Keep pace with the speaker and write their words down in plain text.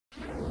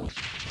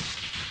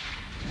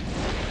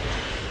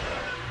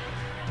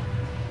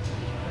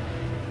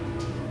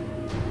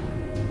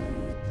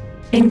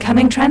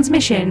Incoming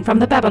transmission from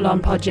the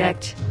Babylon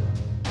Project.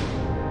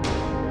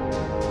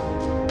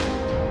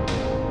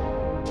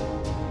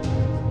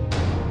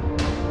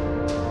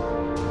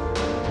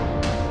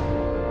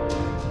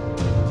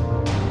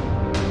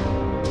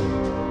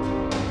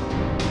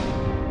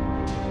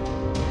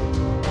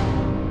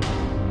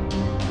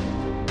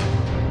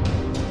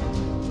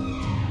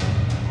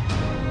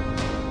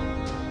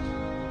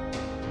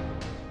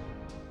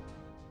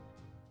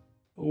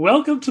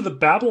 Welcome to the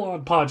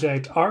Babylon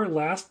Project, our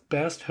last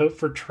best hope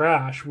for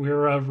trash.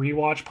 We're a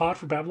rewatch pod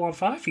for Babylon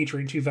 5,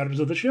 featuring 2 veterans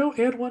of the show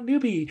and 1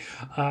 newbie.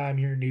 I'm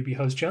your newbie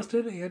host,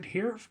 Justin, and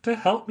here to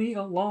help me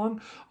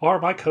along are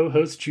my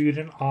co-hosts, Jude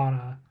and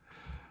Anna.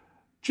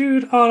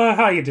 Jude, Anna,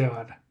 how you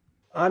doing?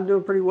 I'm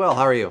doing pretty well.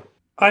 How are you?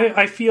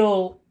 I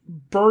feel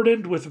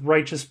burdened with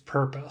righteous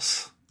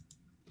purpose.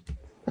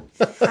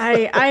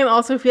 I am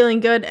also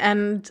feeling good,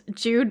 and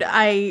Jude,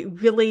 I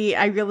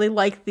really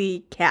like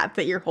the cat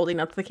that you're holding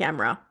up to the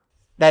camera.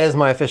 That is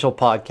my official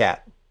pod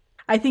cat.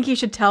 I think you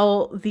should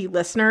tell the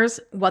listeners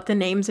what the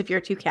names of your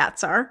 2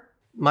 cats are.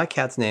 My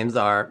cat's names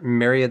are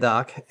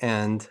Meriadoc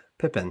and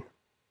Pippin.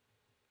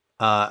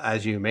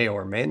 As you may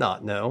or may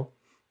not know,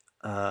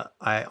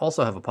 I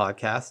also have a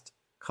podcast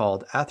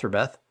called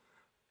Athrobeth,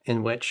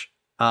 in which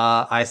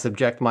I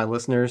subject my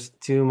listeners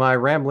to my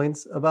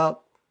ramblings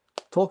about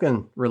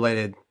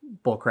Tolkien-related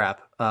bullcrap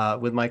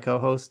with my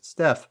co-host,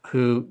 Steph,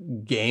 who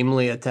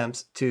gamely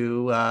attempts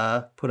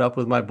to put up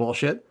with my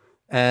bullshit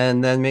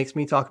and then makes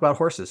me talk about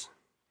horses.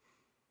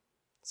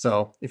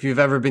 So if you've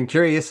ever been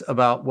curious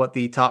about what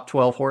the top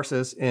 12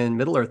 horses in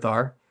Middle-earth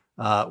are,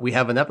 we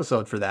have an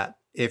episode for that.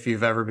 If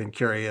you've ever been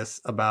curious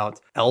about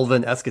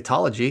elven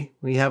eschatology,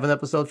 we have an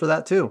episode for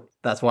that too.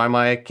 That's why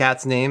my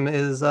cat's name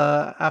is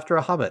after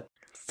a hobbit.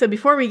 So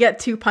before we get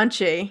too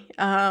punchy,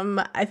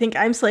 I think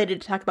I'm slated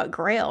to talk about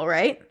Grail,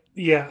 right?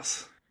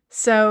 Yes.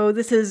 So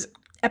this is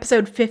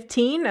episode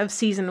 15 of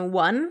season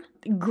 1,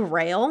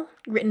 Grail,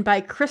 written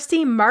by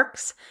Christy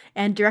Marks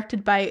and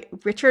directed by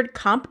Richard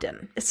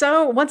Compton.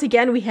 So once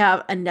again, we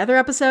have another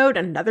episode,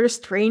 another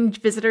strange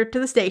visitor to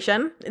the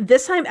station.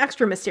 This time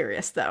extra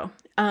mysterious, though.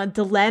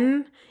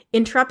 Delenn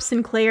interrupts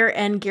Sinclair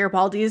and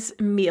Garibaldi's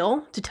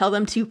meal to tell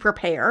them to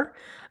prepare.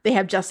 They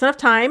have just enough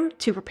time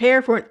to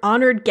prepare for an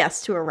honored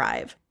guest to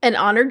arrive. An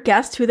honored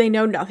guest who they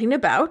know nothing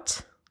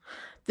about.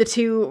 The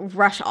 2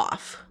 rush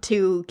off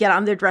to get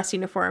on their dress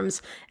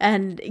uniforms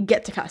and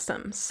get to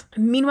customs.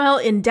 Meanwhile,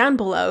 in Down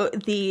Below,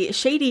 the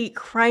shady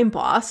crime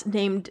boss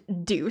named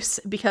Deuce,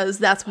 because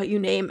that's what you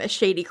name a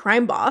shady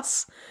crime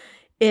boss,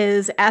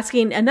 is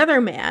asking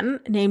another man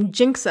named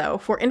Jinxo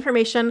for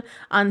information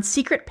on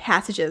secret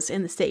passages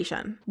in the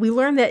station. We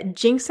learn that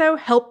Jinxo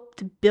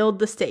helped build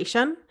the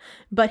station,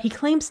 but he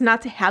claims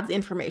not to have the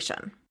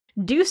information.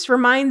 Deuce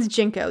reminds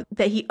Jinko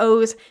that he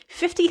owes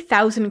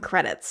 50,000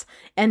 credits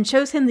and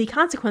shows him the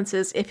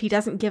consequences if he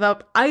doesn't give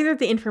up either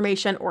the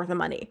information or the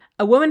money.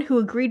 A woman who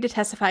agreed to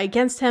testify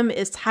against him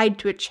is tied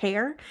to a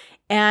chair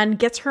and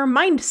gets her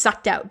mind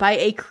sucked out by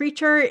a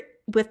creature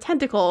with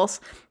tentacles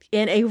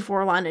in a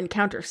Vorlon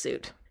encounter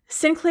suit.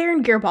 Sinclair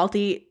and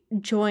Garibaldi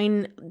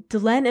join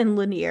Delenn and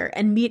Lanier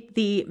and meet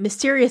the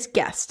mysterious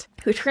guest,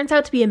 who turns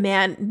out to be a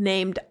man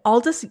named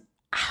Aldous,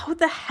 how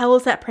the hell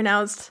is that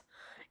pronounced?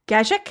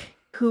 Gajek?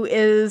 Who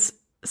is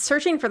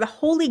searching for the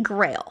Holy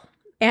Grail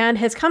and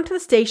has come to the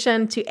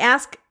station to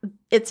ask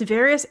its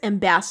various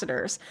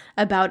ambassadors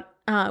about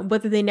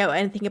whether they know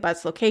anything about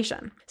its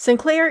location.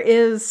 Sinclair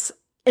is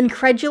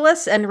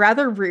incredulous and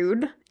rather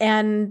rude,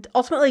 and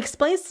ultimately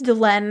explains to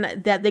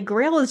Delenn that the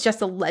Grail is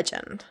just a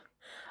legend,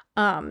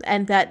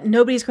 and that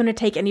nobody's going to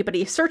take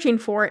anybody searching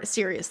for it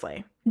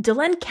seriously.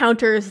 Delenn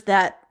counters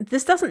that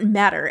this doesn't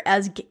matter,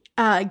 as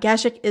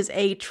Gajek is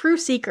a true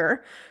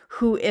seeker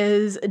who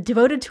is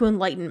devoted to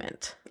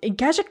enlightenment.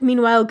 Gajek,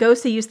 meanwhile,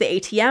 goes to use the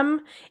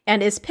ATM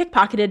and is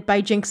pickpocketed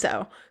by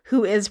Jinxo,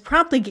 who is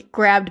promptly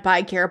grabbed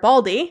by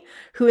Garibaldi,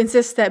 who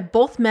insists that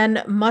both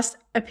men must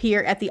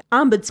appear at the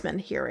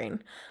ombudsman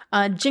hearing.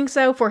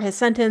 Jinxo for his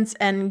sentence,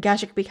 and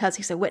Gajek because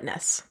he's a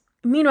witness.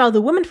 Meanwhile, the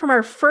woman from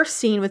our first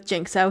scene with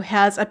Jinxo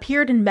has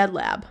appeared in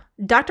MedLab.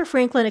 Dr.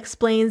 Franklin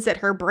explains that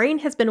her brain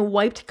has been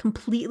wiped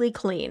completely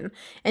clean,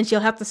 and she'll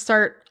have to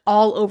start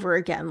all over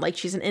again, like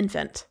she's an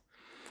infant.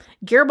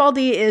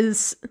 Garibaldi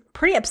is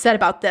pretty upset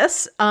about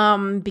this,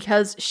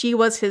 because she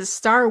was his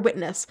star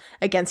witness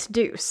against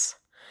Deuce.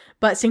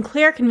 But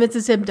Sinclair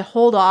convinces him to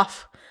hold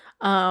off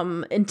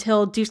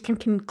until Deuce can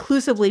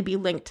conclusively be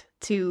linked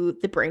to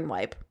the brain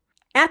wipe.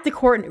 At the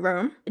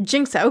courtroom,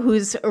 Jinxo,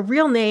 whose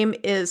real name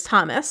is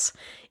Thomas,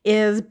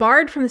 is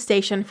barred from the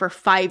station for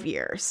 5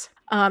 years.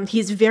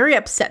 He's very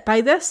upset by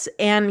this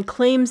and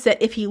claims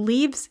that if he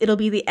leaves, it'll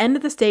be the end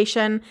of the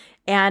station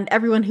and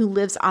everyone who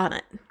lives on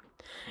it.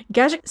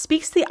 Gajek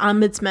speaks to the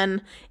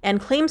ombudsman and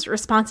claims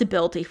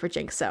responsibility for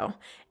Jinxo,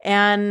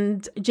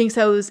 and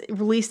Jinxo is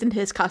released into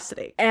his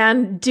custody.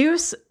 And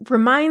Deuce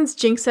reminds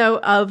Jinxo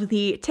of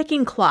the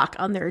ticking clock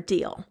on their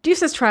deal.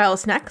 Deuce's trial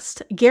is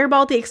next.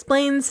 Garibaldi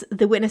explains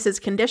the witness's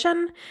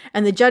condition,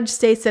 and the judge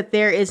states that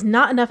there is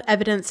not enough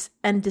evidence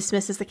and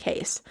dismisses the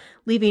case,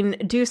 leaving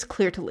Deuce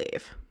clear to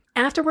leave.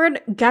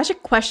 Afterward,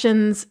 Gajek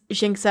questions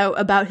Jinxo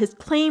about his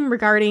claim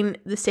regarding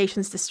the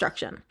station's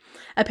destruction.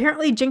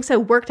 Apparently,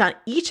 Jinxo worked on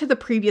each of the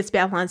previous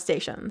Babylon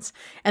stations,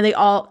 and they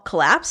all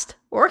collapsed,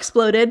 or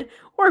exploded,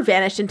 or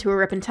vanished into a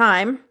rip in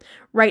time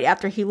right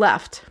after he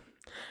left.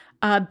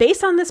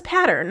 Based on this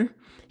pattern,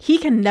 he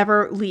can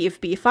never leave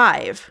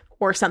B5,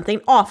 or something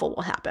awful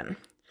will happen.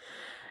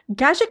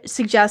 Gajek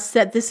suggests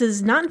that this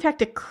is not in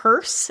fact a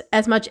curse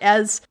as much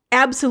as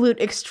absolute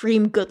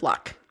extreme good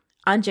luck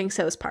on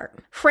Jinxo's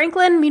part.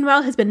 Franklin,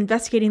 meanwhile, has been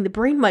investigating the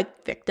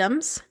brainwipe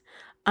victims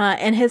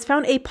and has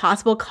found a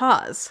possible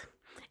cause.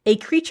 A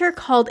creature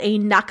called a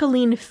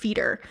Nakaline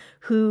feeder,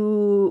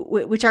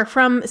 which are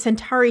from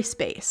Centauri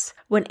space.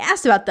 When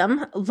asked about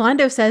them,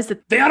 Londo says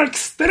that they are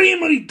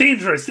extremely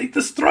dangerous. They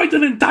destroyed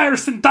an entire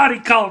Centauri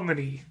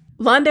colony.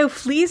 Londo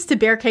flees to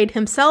barricade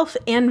himself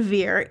and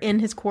Veer in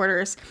his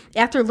quarters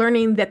after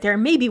learning that there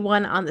may be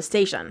one on the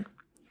station.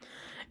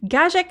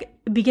 Gajek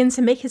begins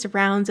to make his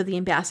rounds of the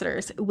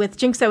ambassadors, with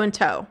Jinxo in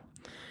tow.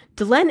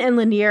 Delenn and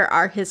Lanier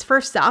are his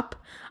first stop.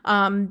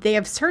 They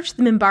have searched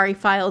the Minbari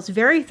files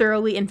very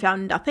thoroughly and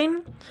found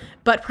nothing,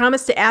 but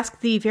promise to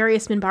ask the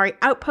various Minbari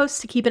outposts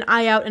to keep an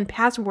eye out and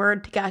pass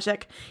word to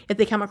Gajek if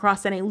they come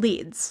across any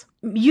leads.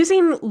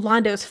 Using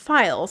Londo's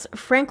files,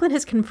 Franklin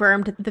has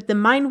confirmed that the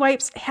mind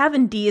wipes have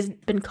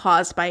indeed been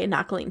caused by a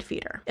Nakaline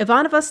feeder.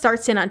 Ivanova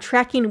starts in on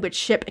tracking which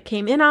ship it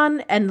came in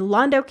on, and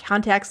Londo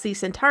contacts the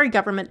Centauri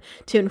government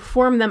to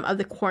inform them of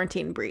the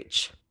quarantine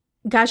breach.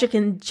 Gajek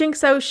and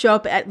Jinxo show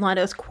up at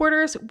Londo's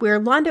quarters, where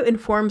Londo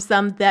informs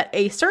them that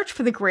a search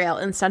for the Grail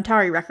in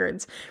Centauri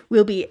records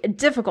will be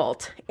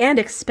difficult and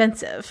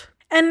expensive.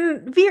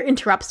 And Veer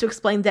interrupts to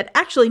explain that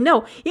actually,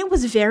 no, it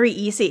was very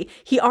easy.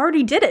 He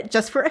already did it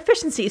just for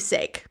efficiency's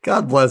sake.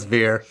 God bless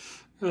Veer.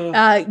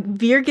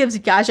 Veer gives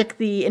Gajek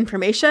the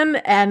information,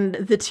 and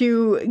the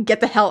two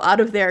get the hell out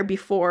of there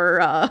before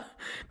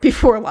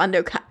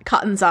Londo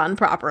cottons on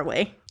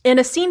properly. In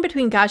a scene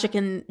between Gajek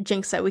and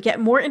Jinxo, we get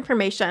more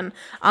information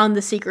on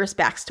the Seeker's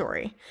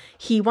backstory.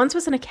 He once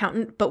was an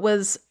accountant, but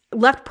was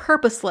left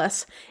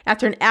purposeless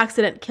after an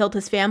accident killed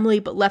his family,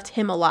 but left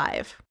him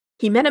alive.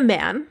 He met a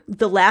man,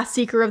 the last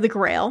Seeker of the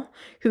Grail,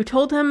 who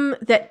told him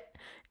that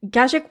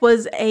Gajek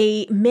was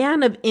a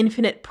man of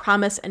infinite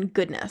promise and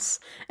goodness,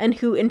 and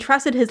who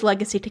entrusted his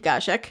legacy to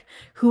Gajek,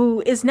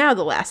 who is now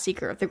the last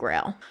Seeker of the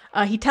Grail.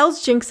 He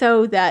tells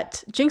Jinxo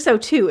that Jinxo,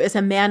 too, is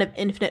a man of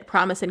infinite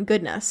promise and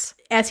goodness,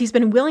 as he's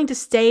been willing to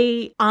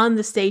stay on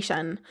the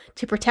station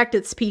to protect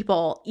its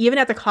people, even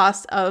at the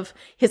cost of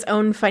his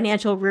own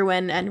financial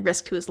ruin and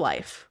risk to his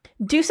life.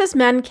 Deuce's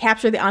men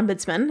capture the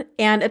Ombudsman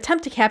and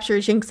attempt to capture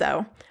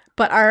Jinxo,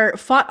 but are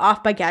fought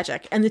off by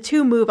Gajek, and the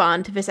two move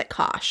on to visit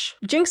Kosh.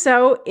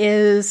 Jinxo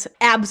is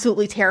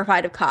absolutely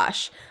terrified of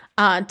Kosh,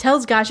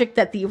 tells Gajek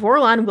that the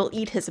Vorlon will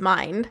eat his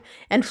mind,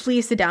 and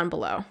flees to down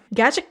below.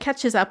 Gajek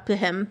catches up to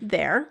him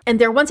there, and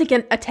they're once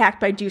again attacked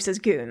by Deuce's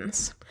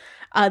goons.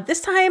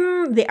 This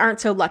time, they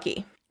aren't so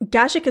lucky.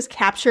 Gajek is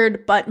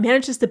captured, but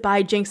manages to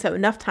buy Jinxo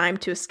enough time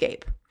to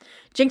escape.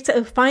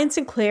 Jinxo finds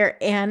Sinclair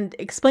and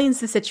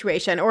explains the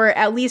situation, or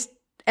at least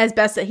as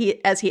best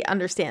as he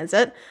understands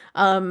it.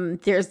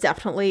 There's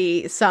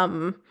definitely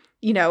some,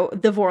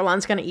 the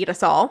Vorlon's going to eat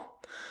us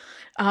all.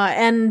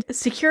 And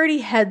security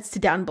heads to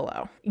down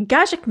below.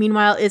 Gajek,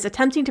 meanwhile, is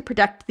attempting to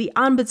protect the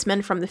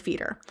Ombudsman from the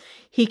feeder.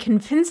 He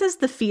convinces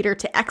the feeder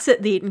to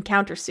exit the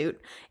encounter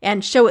suit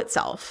and show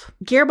itself.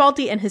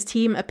 Garibaldi and his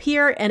team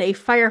appear, and a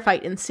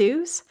firefight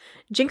ensues.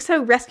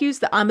 Jinxo rescues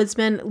the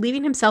Ombudsman,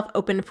 leaving himself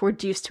open for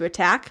Deuce to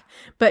attack,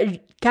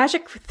 but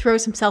Gajek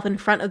throws himself in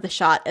front of the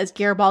shot as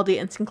Garibaldi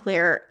and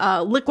Sinclair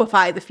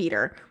liquefy the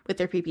feeder with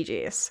their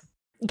PPGs.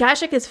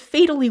 Gajek is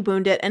fatally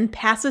wounded and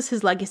passes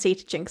his legacy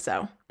to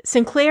Jinxo.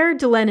 Sinclair,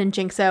 Delenn, and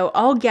Jinxo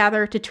all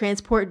gather to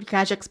transport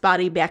Gajek's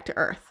body back to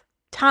Earth.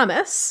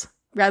 Thomas,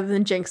 rather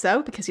than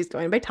Jinxo, because he's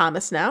going by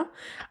Thomas now,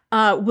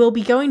 will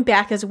be going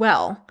back as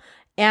well.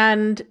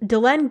 And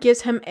Delenn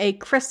gives him a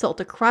crystal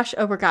to crush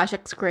over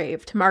Gajek's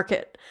grave to mark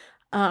it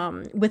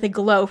with a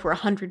glow for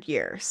 100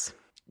 years.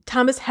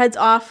 Thomas heads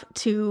off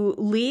to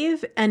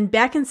leave, and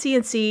back in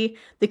CNC,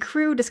 the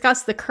crew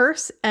discuss the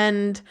curse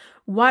and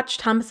watch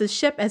Thomas's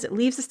ship as it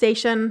leaves the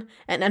station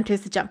and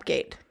enters the jump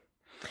gate.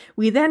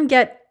 We then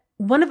get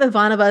one of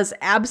Ivanova's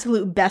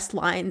absolute best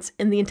lines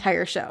in the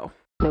entire show.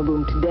 No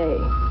boom today,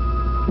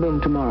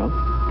 boom tomorrow.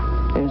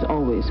 There's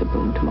always a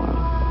boom tomorrow.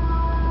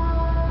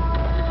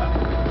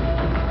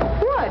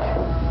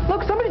 What?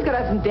 Look, somebody's got to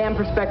have some damn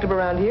perspective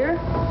around here.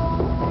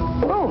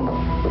 Boom.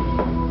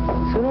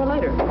 Sooner or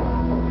later.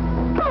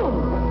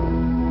 Boom.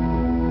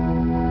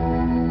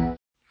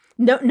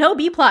 No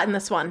B-plot in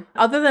this one,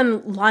 other than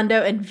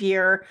Londo and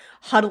Veer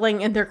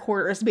huddling in their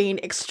quarters being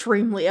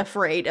extremely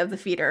afraid of the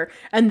feeder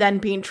and then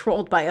being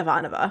trolled by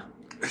Ivanova.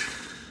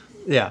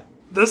 Yeah.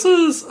 This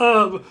is,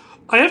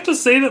 I have to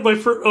say that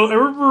I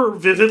remember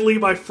vividly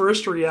my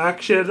first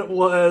reaction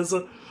was,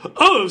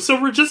 oh,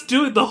 so we're just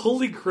doing the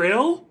Holy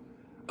Grail?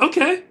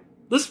 Okay,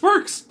 this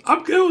works.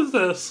 I'm good with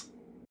this.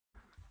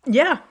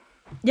 Yeah,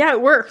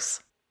 it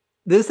works.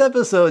 This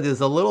episode is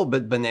a little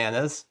bit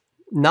bananas.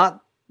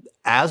 Not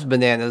as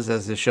bananas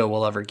as the show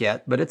will ever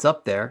get, but it's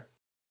up there.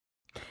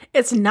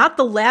 It's not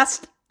the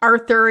last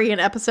Arthurian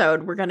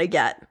episode we're going to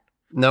get.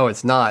 No,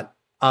 it's not.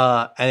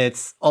 And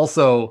it's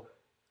also,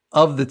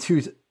 of the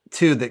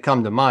two that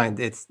come to mind,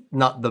 it's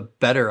not the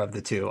better of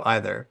the two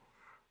either.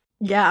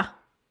 Yeah.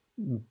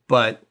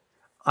 But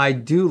I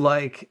do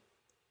like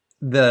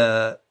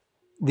the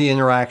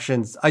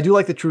interactions. I do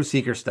like the True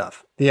Seeker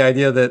stuff. The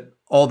idea that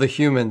all the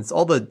humans,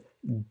 all the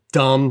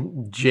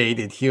dumb,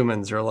 jaded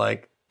humans are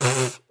like,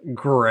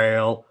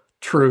 Grail,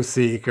 True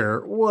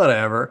Seeker,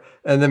 whatever.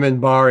 And the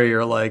Minbari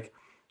are like,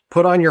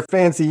 put on your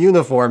fancy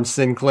uniform,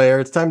 Sinclair.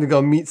 It's time to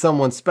go meet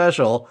someone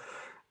special.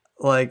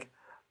 Like,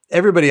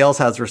 everybody else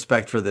has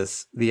respect for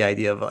the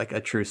idea of like a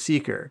True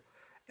Seeker.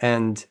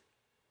 And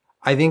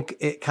I think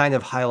it kind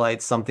of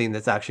highlights something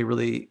that's actually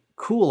really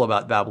cool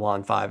about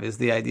Babylon 5 is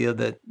the idea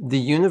that the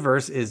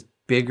universe is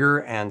bigger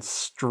and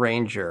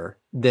stranger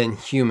than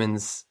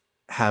humans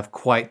have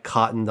quite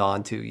cottoned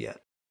on to yet.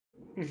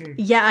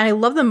 Yeah, and I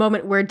love the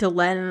moment where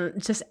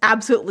Delenn just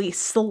absolutely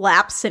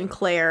slaps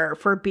Sinclair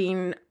for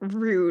being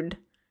rude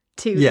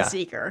to the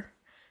Seeker.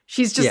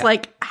 She's just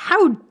like,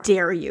 how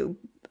dare you?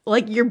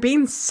 Like, you're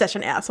being such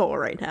an asshole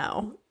right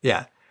now.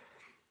 Yeah.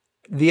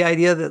 The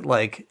idea that,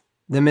 like,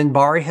 the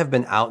Minbari have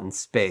been out in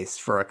space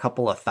for a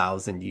couple of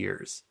 1,000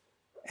 years,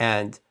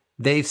 and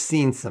they've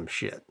seen some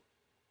shit.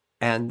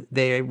 And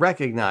they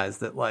recognize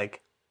that,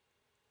 like,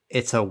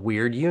 it's a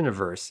weird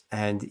universe,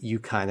 and you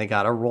kind of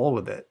got to roll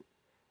with it.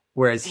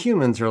 Whereas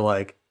humans are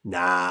like,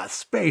 nah,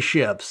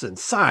 spaceships and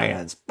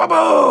science,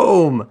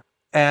 ba-boom!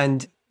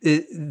 And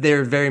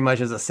there very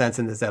much is a sense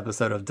in this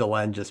episode of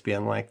Delenn just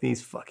being like,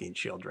 these fucking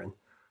children.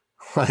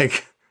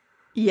 Like,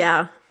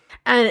 yeah.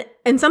 And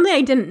something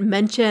I didn't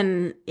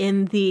mention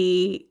in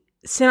the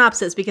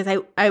synopsis, because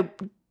I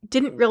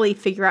didn't really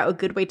figure out a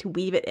good way to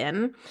weave it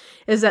in,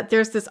 is that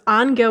there's this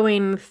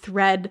ongoing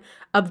thread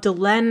of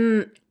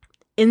Delenn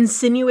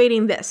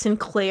insinuating that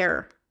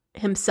Sinclair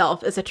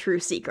himself is a True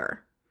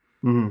Seeker.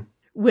 Mm-hmm.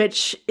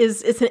 Which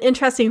it's an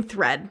interesting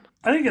thread.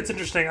 I think it's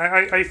interesting.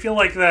 I feel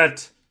like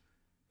that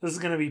this is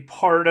going to be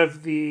part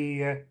of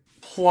the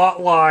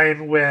plot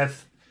line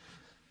with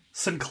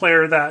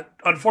Sinclair that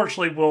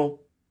unfortunately will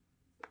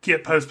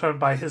get postponed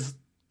by his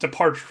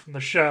departure from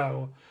the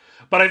show.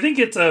 But I think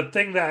it's a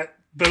thing that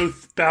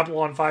both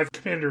Babylon 5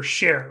 commanders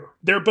share.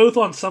 They're both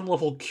on some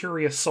level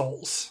curious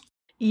souls.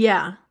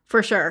 Yeah,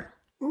 for sure.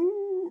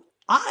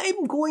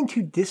 I'm going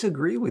to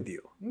disagree with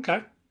you.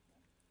 Okay.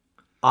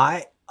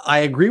 I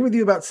agree with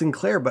you about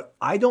Sinclair, but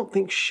I don't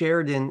think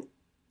Sheridan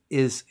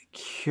is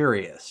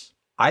curious.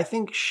 I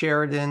think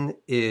Sheridan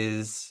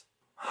is...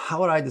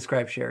 How would I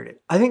describe Sheridan?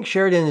 I think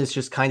Sheridan is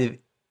just kind of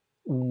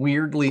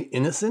weirdly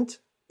innocent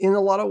in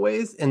a lot of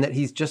ways, and that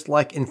he's just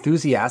like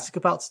enthusiastic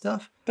about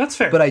stuff. That's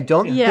fair. But I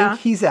don't think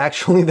he's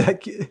actually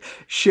that...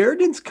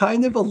 Sheridan's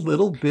kind of a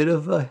little bit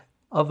of a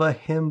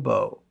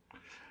himbo.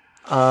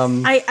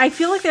 I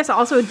feel like there's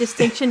also a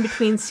distinction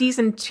between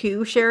season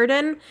 2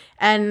 Sheridan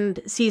and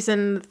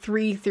season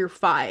 3 through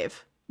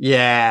 5.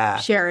 Yeah,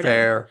 Sheridan.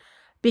 Fair.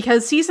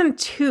 Because season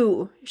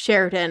 2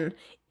 Sheridan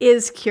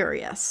is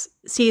curious.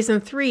 Season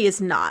 3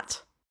 is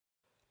not.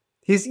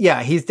 He's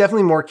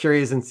definitely more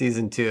curious in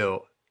season 2.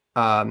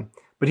 But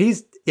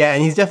he's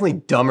definitely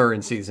dumber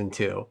in season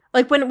 2.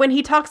 Like when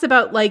he talks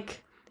about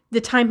like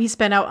the time he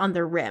spent out on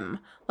the rim.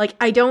 Like,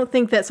 I don't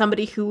think that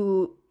somebody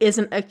who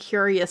isn't a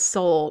curious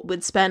soul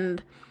would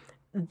spend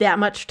that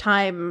much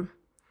time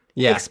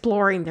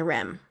exploring the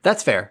rim.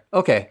 That's fair.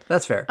 Okay,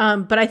 that's fair.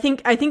 But I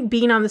think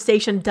being on the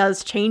station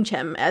does change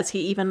him, as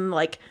he even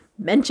like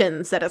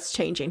mentions that it's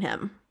changing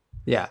him.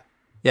 Yeah.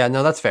 Yeah,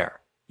 no, that's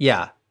fair.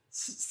 Yeah.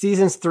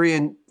 Seasons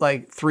 3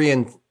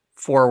 and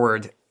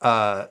forward,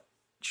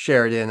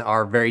 Sheridan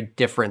are very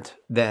different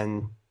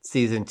than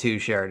season 2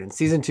 Sheridan.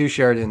 Season 2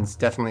 Sheridan's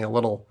definitely a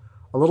little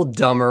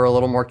dumber, a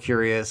little more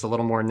curious, a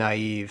little more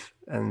naive,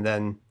 and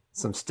then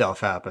some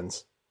stuff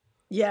happens.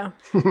 Yeah.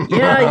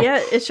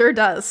 Yeah, it sure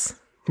does.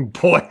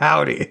 Boy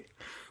howdy.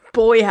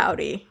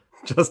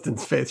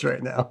 Justin's face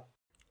right now.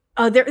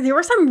 There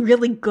were some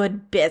really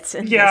good bits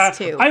in this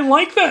too. I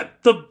like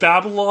that the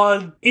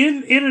Babylon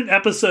in an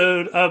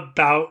episode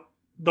about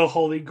the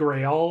Holy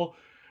Grail,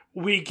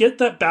 we get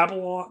that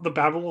the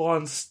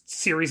Babylon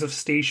series of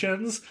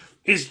stations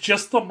is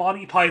just the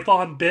Monty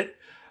Python bit.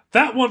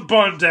 That one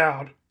burned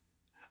down.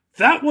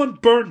 That one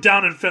burned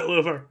down and fell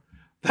over.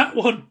 That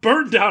one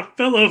burned down,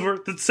 fell over,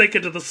 then sank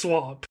into the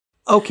swamp.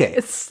 Okay.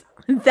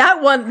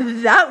 That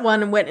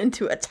one went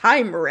into a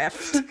time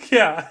rift.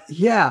 Yeah.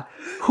 Yeah.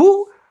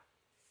 Who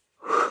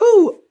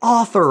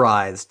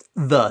authorized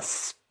the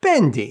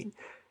spending?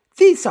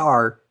 These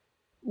are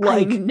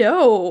like I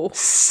know.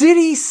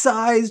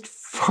 City-sized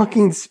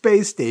fucking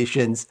space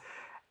stations,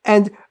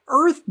 and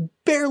Earth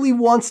barely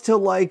wants to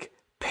like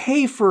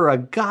pay for a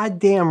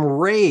goddamn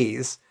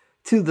raise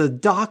to the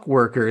dock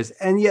workers,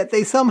 and yet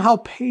they somehow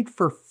paid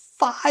for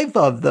 5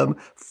 of them,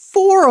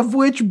 4 of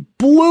which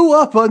blew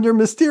up under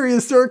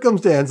mysterious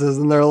circumstances,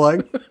 and they're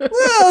like,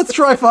 let's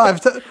try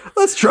 5.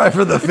 Let's try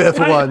for the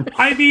 5th one.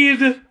 I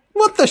mean,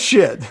 What the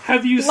shit?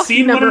 Have you Lucky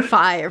seen number what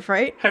 5,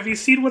 right? Have you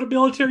seen what a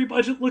military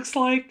budget looks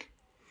like?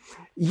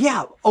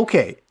 Yeah,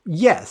 okay,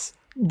 yes.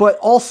 But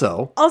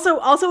also Also,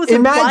 it's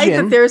implied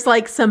imagine- that there's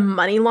like some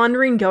money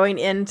laundering going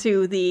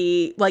into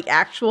the like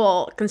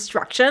actual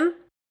construction.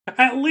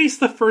 At least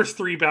the first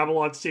 3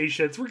 Babylon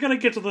stations. We're gonna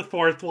get to the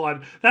 4th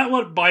one. That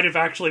one might have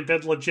actually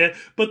been legit,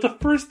 but the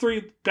first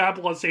 3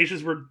 Babylon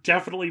stations were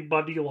definitely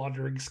money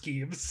laundering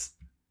schemes.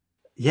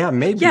 yeah,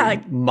 maybe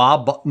Yeah.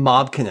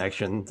 mob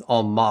connections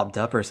all mobbed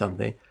up or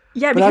something.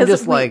 Yeah, But I'm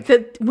because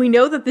just we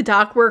know that the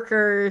dock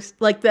workers,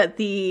 like that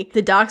the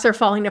docks are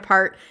falling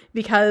apart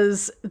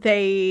because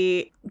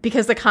the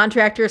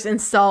contractors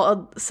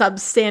installed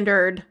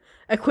substandard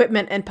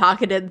equipment and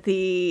pocketed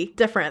the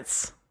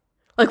difference.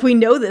 Like, we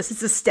know this;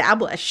 it's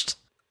established.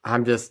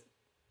 I'm just,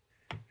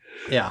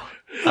 yeah.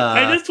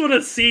 I just want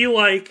to see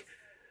like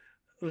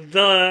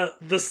the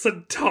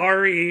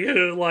Centauri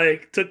who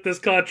like took this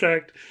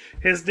contract.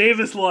 His name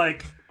is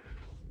like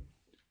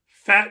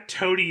Fat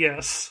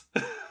Todius.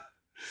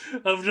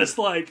 Of just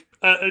like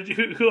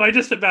who I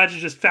just imagine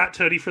just Fat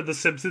Tony from The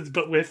Simpsons,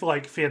 but with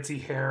like fancy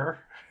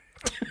hair.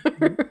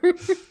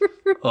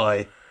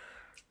 Oy.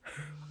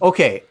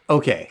 Okay.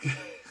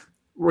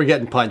 We're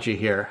getting punchy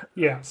here.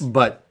 Yes.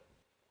 But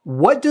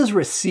what does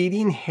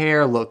receding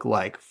hair look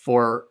like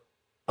for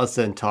a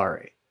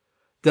Centauri?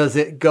 Does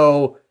it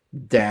go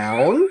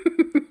down?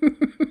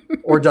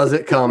 Or does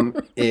it come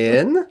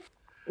in?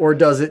 Or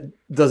does it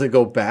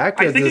go back?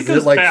 I think it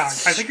goes like back.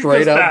 I think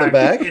straight it goes out the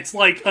back? It's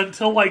like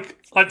until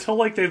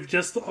they've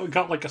just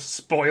got like a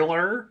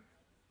spoiler.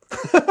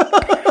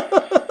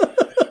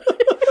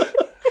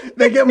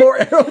 They get more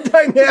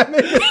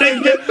aerodynamic.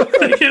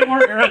 They get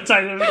more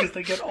aerodynamic as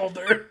they get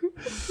older.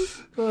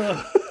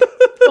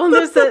 Well,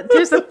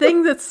 there's a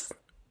thing that's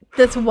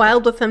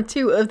wild with them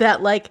too, of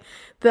that like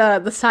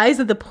the size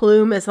of the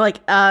plume is like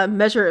a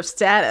measure of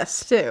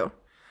status too.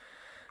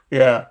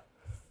 Yeah.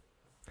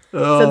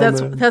 So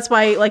that's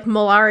why like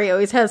Molari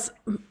always has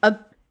a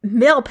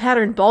male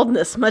pattern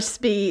baldness.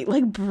 Must be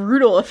like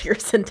brutal if you're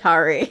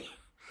Centauri.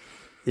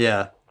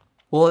 Yeah.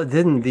 Well,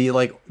 didn't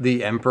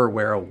the emperor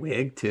wear a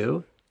wig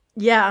too?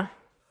 Yeah.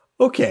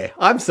 Okay,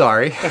 I'm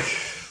sorry.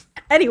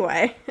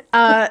 Anyway,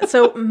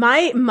 so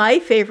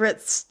my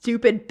favorite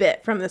stupid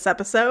bit from this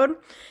episode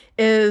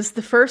is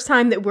the first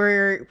time that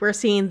we're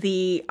seeing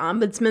the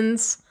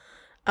ombudsman's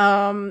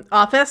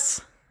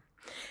office,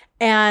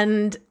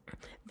 and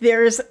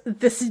there's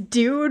this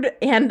dude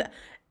and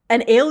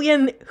an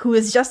alien who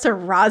is just a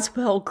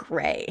Roswell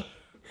Gray.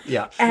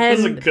 Yeah. This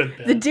is a And good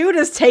bit. the dude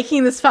is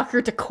taking this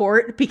fucker to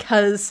court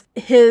because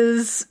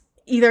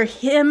either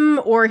him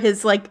or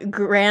his like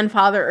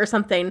grandfather or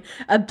something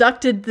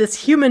abducted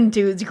this human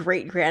dude's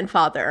great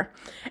grandfather.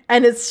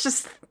 And it's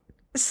just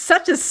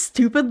such a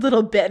stupid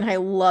little bit, and I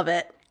love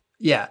it.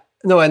 Yeah.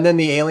 No, and then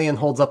the alien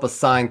holds up a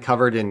sign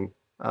covered in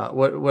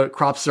what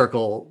crop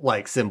circle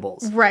like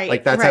symbols. Right,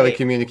 Like that's how he right.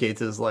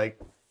 communicates, is like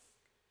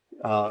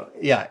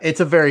yeah, it's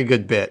a very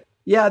good bit.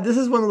 Yeah, this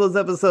is one of those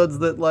episodes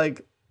that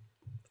like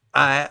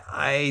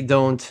I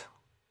don't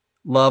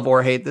love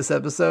or hate this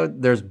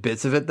episode. There's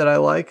bits of it that I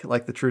like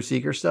the True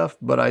Seeker stuff,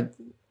 but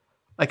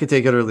I could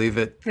take it or leave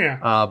it.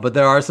 Yeah. But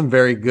there are some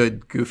very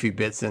good goofy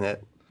bits in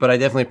it. But I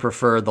definitely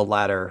prefer the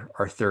latter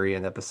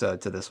Arthurian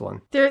episode to this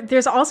one.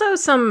 There's also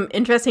some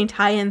interesting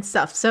tie-in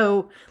stuff.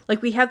 So,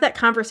 like, we have that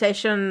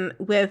conversation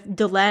with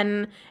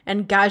Delenn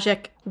and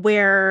Gajek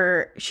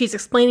where she's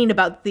explaining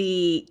about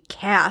the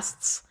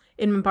castes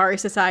in Minbari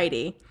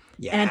society.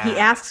 Yeah. And he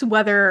asks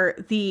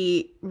whether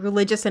the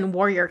religious and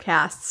warrior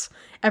castes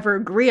ever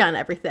agree on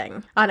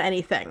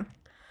anything.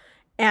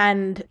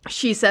 And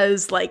she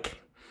says,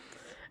 like,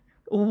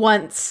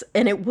 once,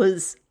 and it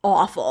was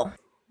awful.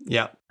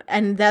 Yeah.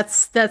 And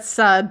that's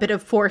a bit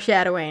of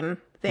foreshadowing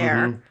there.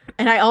 Mm-hmm.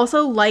 And I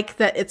also like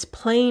that it's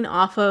playing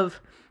off of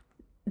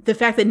the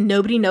fact that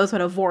nobody knows what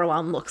a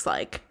Vorlon looks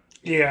like.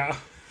 Yeah.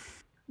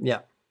 Yeah.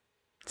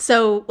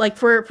 So, like,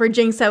 for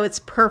Jingso, it's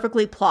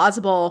perfectly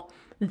plausible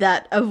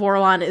that a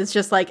Vorlon is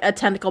just like a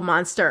tentacle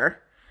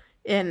monster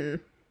in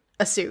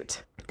a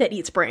suit that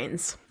eats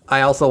brains.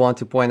 I also want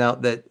to point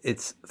out that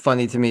it's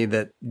funny to me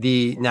that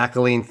the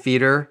Nakaline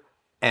feeder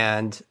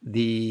and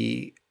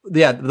the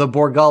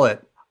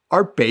Borgullet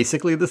are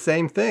basically the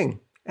same thing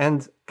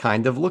and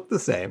kind of look the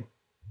same.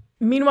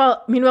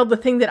 Meanwhile, the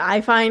thing that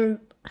I find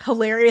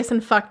hilarious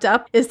and fucked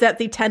up is that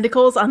the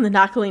tentacles on the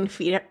Nakaline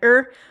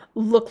feeder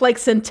look like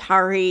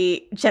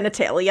Centauri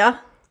genitalia.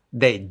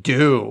 They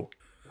do.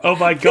 Oh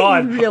my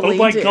god. really Oh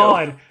my do.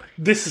 god.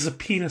 This is a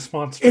penis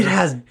monster. It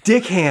has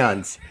dick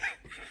hands.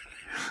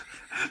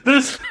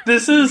 This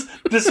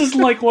is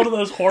like one of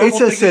those horrible It's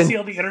a things you see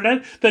on the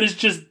internet that is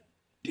just,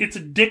 it's a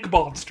dick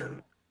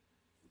monster.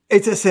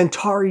 It's a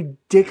Centauri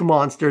dick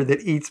monster that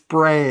eats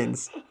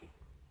brains.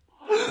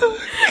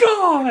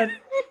 God.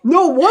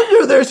 No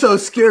wonder they're so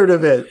scared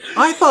of it.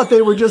 I thought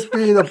they were just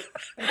being a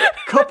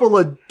couple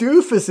of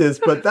doofuses,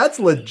 but that's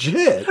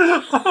legit.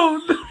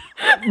 Oh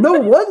no. No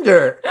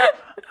wonder.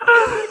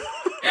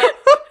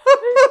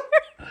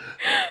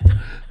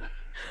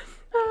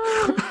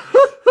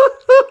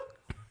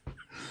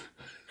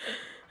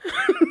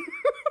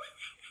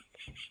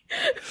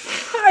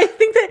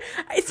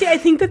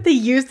 that they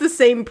use the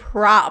same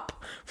prop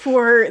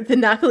for the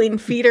knuckling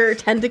feeder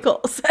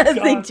tentacles as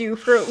they do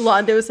for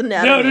Londo's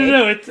anatomy.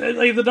 No. It's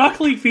like the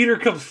knuckling feeder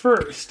comes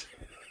first.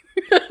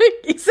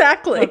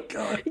 Exactly. Oh,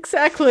 God.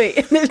 Exactly.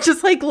 And it's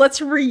just like, let's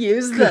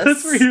reuse this.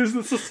 Let's reuse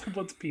this as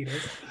someone's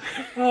penis.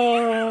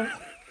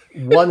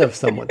 One of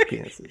someone's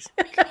penises.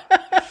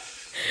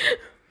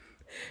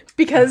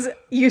 Because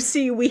you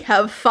see, we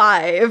have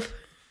 5.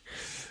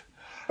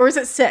 Or is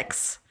it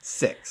 6?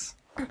 6.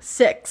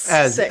 6.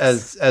 As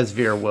 6. as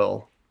Veer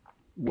will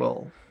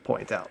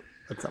point out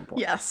at some point.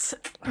 Yes.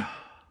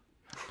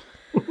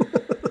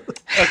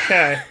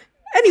 Okay.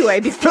 Anyway,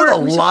 before There's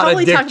a we should lot of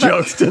probably dick talk about,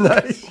 jokes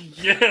tonight.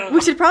 Yeah.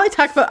 we should probably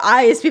talk about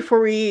eyes before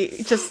we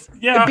Eyes is,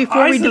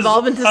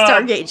 devolve into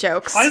Stargate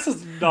jokes. Eyes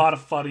is not a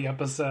funny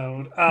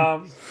episode.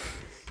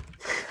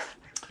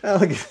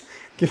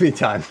 Give me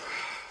time.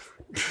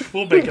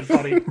 We'll make it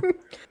funny.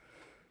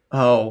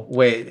 Oh,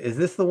 wait. Is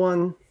this the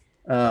one?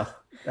 I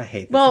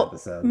hate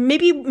this episode.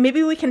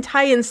 maybe we can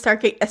tie in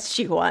Stargate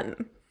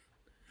SG-1.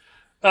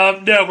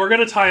 No, we're going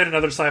to tie in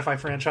another sci-fi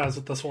franchise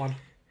with this one.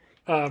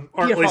 Or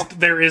Beautiful. at least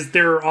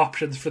there are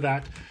options for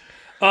that.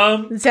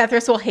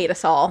 Zathras will hate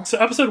us all. So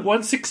episode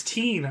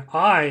 116,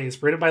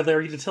 Eyes, written by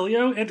Larry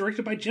DiTilio and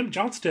directed by Jim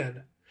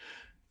Johnston.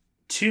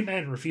 2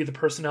 men review the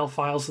personnel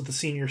files of the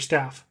senior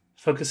staff,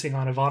 focusing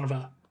on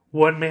Ivanova.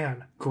 One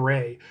man,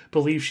 Gray,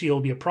 believes she will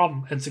be a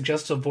problem and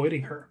suggests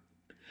avoiding her.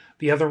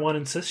 The other one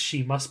insists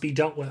she must be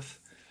dealt with.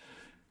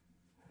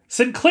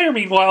 Sinclair,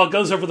 meanwhile,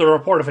 goes over the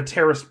report of a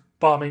terrorist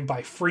bombing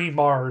by Free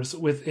Mars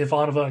with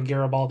Ivanova and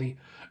Garibaldi.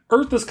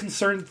 Earth is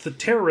concerned that the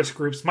terrorist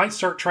groups might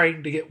start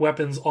trying to get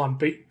weapons on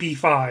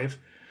B5,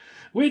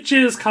 which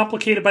is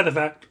complicated by the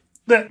fact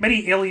that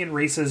many alien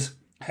races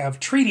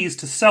have treaties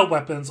to sell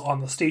weapons on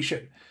the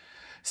station.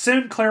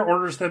 Sinclair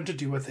orders them to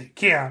do what they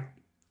can.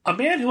 A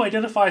man who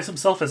identifies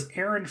himself as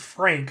Aaron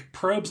Frank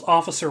probes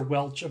Officer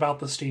Welch about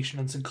the station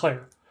and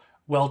Sinclair.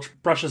 Welch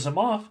brushes him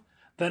off,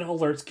 then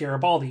alerts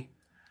Garibaldi.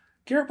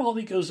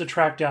 Garibaldi goes to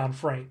track down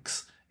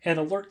Franks, and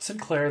alerts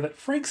Sinclair that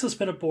Franks has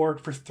been aboard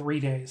for 3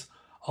 days,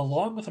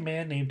 along with a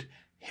man named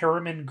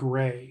Harriman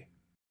Gray.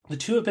 The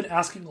two have been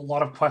asking a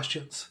lot of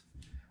questions.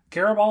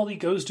 Garibaldi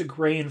goes to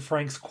Gray and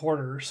Frank's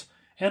quarters,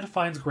 and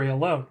finds Gray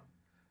alone.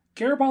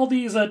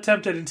 Garibaldi's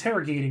attempt at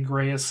interrogating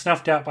Gray is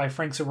snuffed out by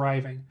Frank's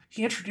arriving.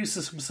 He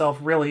introduces himself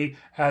really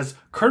as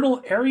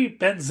Colonel Ari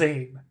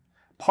Benzane,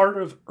 part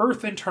of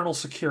Earth Internal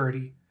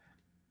Security.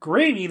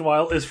 Gray,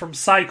 meanwhile, is from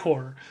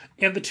Psy-Corps,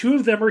 and the two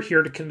of them are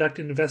here to conduct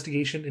an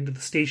investigation into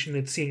the station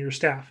and its senior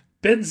staff.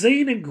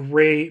 Benzane and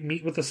Gray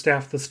meet with the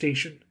staff of the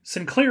station.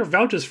 Sinclair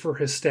vouches for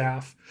his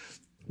staff,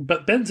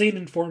 but Benzane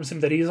informs him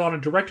that he is on a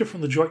directive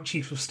from the Joint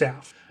Chiefs of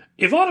Staff.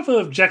 Ivanova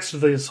objects to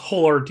this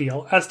whole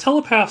ordeal, as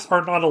telepaths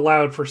are not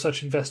allowed for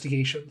such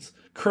investigations.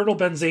 Colonel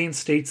Benzane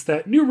states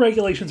that new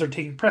regulations are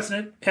taking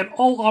precedent, and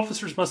all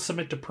officers must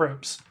submit to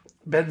probes.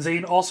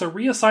 Benzane also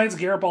reassigns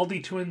Garibaldi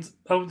to his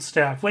own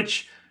staff,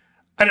 which,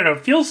 I don't know,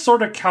 feels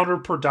sort of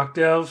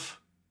counterproductive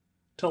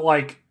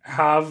to,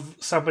 have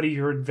somebody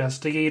you're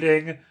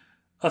investigating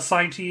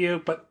assigned to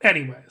you, but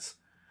anyways.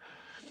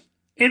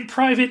 In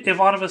private,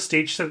 Ivanova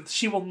states that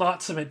she will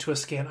not submit to a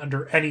scan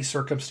under any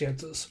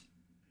circumstances.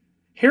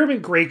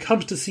 Harriman Gray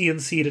comes to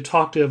CNC to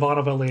talk to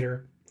Ivanova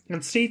later,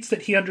 and states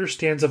that he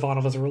understands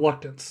Ivanova's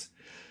reluctance.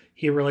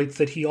 He relates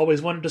that he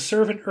always wanted to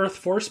serve in Earth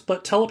Force,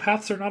 but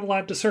telepaths are not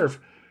allowed to serve.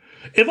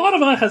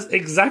 Ivanova has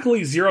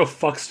exactly 0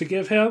 fucks to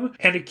give him,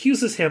 and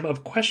accuses him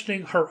of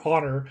questioning her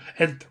honor,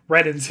 and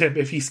threatens him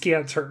if he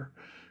scans her.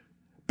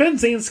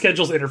 Benzane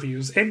schedules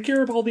interviews, and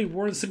Garibaldi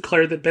warns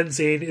Sinclair that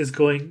Benzane is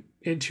going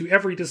into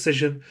every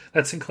decision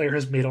that Sinclair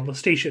has made on the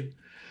station.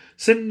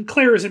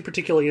 Sinclair isn't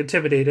particularly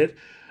intimidated,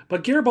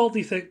 but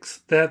Garibaldi thinks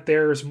that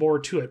there's more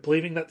to it,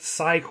 believing that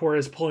Psy-Corps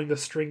is pulling the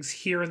strings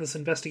here in this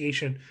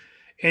investigation,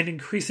 and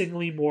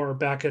increasingly more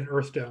back in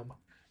Earthdome.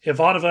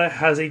 Ivanova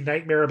has a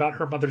nightmare about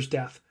her mother's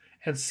death,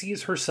 and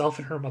sees herself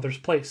in her mother's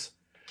place.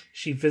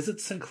 She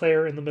visits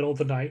Sinclair in the middle of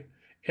the night,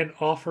 and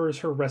offers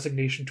her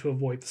resignation to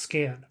avoid the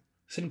scan.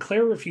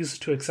 Sinclair refuses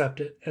to accept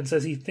it, and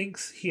says he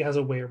thinks he has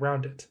a way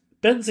around it.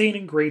 Benzane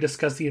and Gray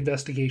discuss the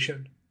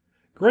investigation.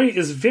 Gray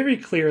is very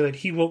clear that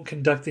he won't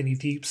conduct any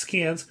deep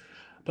scans,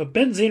 but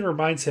Benzane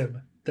reminds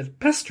him that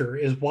Bester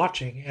is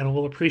watching and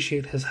will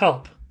appreciate his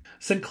help.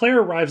 Sinclair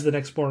arrives the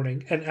next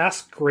morning and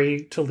asks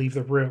Gray to leave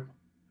the room.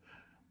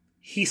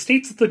 He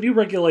states that the new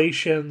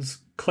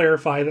regulations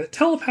clarify that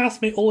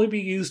telepaths may only be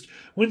used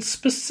when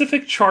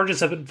specific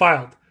charges have been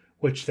filed,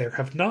 which there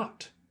have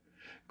not.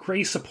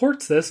 Gray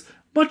supports this,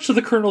 much to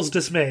the Colonel's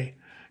dismay.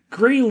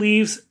 Gray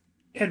leaves,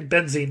 and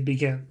Benzane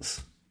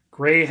begins.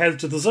 Gray heads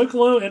to the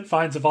Zocalo and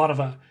finds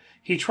Ivanova.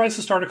 He tries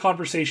to start a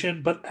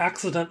conversation, but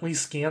accidentally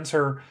scans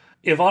her.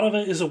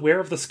 Ivanova is aware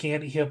of the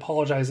scan and he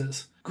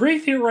apologizes. Gray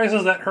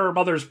theorizes that her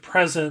mother's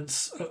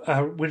presence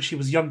when she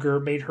was younger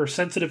made her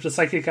sensitive to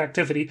psychic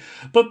activity,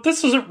 but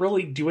this doesn't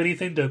really do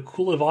anything to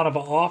cool Ivanova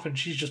off, and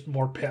she's just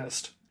more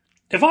pissed.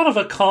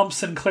 Ivanova calms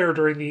Sinclair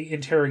during the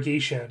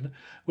interrogation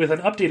with an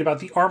update about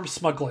the arms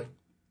smuggling,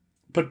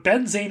 but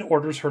Benzane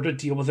orders her to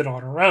deal with it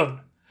on her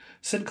own.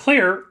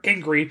 Sinclair,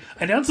 angry,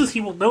 announces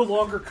he will no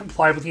longer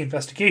comply with the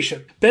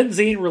investigation. Ben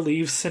Zane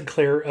relieves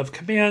Sinclair of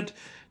command,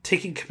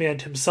 taking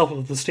command himself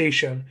of the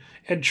station,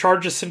 and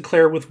charges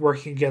Sinclair with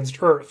working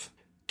against Earth.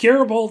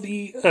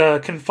 Garibaldi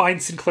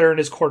confines Sinclair in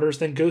his quarters,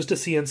 then goes to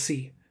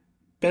CNC.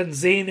 Ben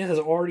Zane has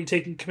already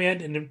taken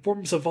command and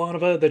informs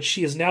Ivanova that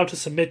she is now to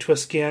submit to a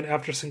scan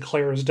after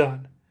Sinclair is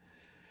done.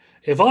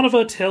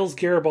 Ivanova tells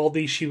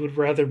Garibaldi she would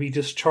rather be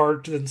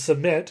discharged than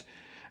submit,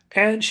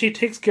 and she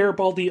takes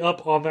Garibaldi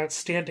up on that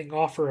standing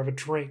offer of a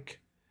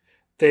drink.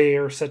 They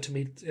are set to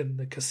meet in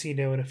the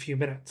casino in a few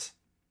minutes.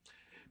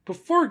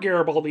 Before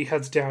Garibaldi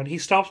heads down, he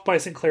stops by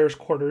Sinclair's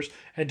quarters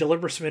and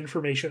delivers some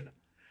information.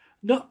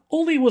 Not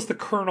only was the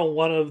colonel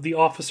one of the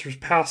officers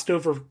passed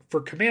over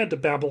for command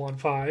of Babylon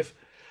 5,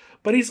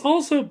 but he's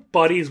also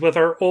buddies with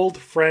our old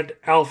friend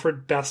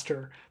Alfred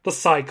Bester, the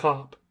Psy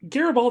Cop.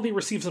 Garibaldi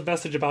receives a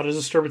message about his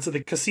disturbance at the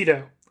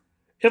casino.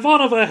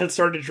 Ivanova had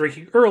started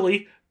drinking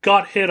early,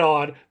 got hit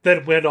on,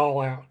 then went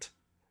all out.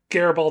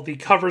 Garibaldi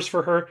covers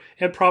for her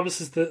and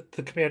promises that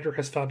the commander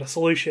has found a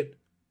solution.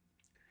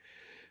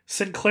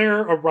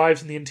 Sinclair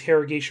arrives in the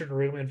interrogation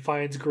room and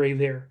finds Gray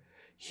there.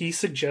 He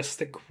suggests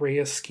that Gray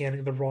is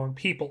scanning the wrong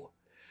people.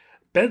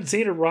 Ben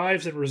Zane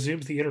arrives and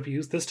resumes the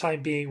interviews, this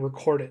time being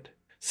recorded.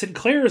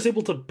 Sinclair is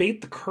able to bait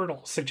the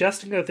colonel,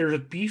 suggesting that there's a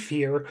beef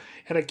here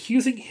and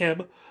accusing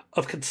him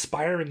of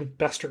conspiring with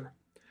Bester.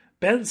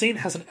 Ben Zane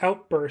has an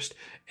outburst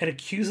and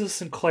accuses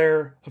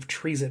Sinclair of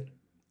treason.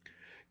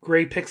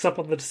 Gray picks up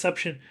on the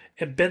deception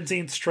and Ben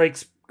Zane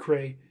strikes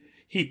Gray.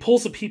 He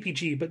pulls a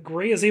PPG, but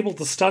Gray is able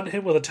to stun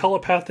him with a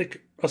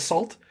telepathic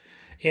assault,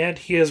 and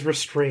he is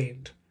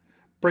restrained,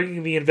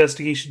 bringing the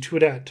investigation to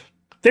an end.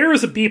 There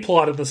is a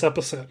B-plot in this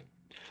episode.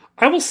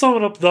 I will sum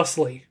it up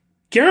thusly.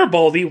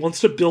 Garibaldi wants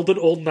to build an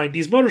old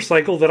 90s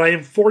motorcycle that I am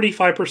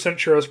 45%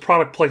 sure is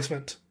product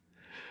placement.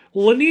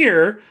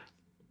 Lanier,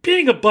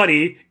 being a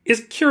buddy,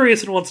 is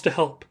curious and wants to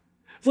help.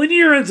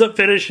 Lanier ends up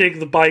finishing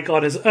the bike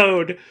on his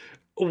own,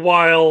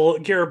 while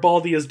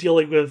Garibaldi is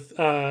dealing with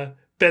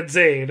Ben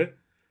Zane.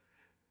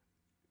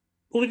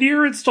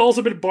 Lanier installs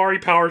him in Bari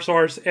power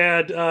source,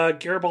 and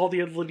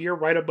Garibaldi and Lanier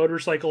ride a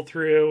motorcycle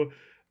through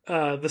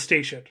the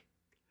station.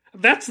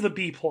 That's the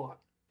B plot.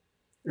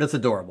 That's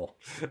adorable.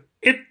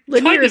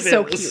 Lanier is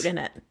so cute in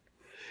it.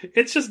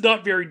 It's just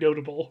not very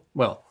notable.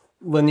 Well,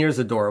 Lanier's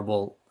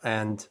adorable,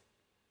 and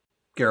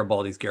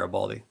Garibaldi's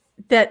Garibaldi.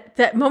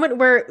 That moment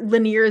where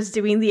Lanier is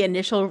doing the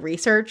initial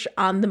research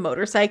on the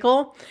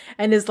motorcycle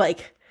and is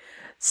like,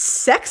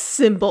 sex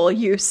symbol,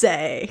 you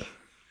say?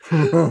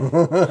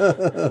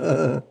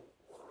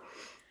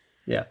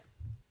 Yeah.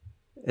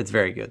 It's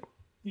very good.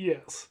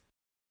 Yes.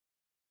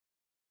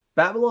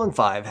 Babylon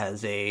 5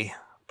 has a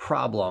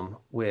problem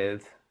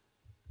with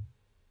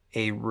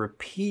a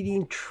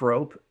repeating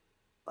trope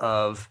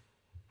of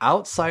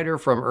outsider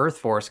from Earth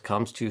Force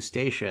comes to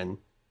station,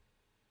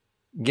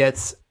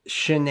 gets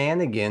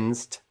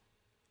shenanigansed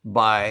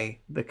by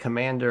the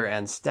commander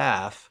and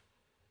staff,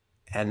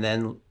 and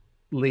then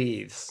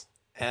leaves.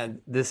 And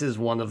this is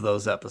one of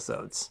those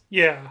episodes.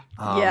 Yeah.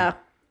 Yeah.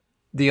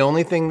 The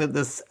only thing that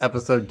this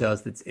episode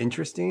does that's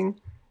interesting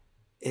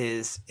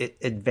is it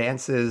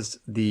advances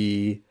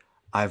the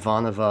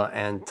Ivanova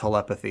and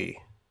telepathy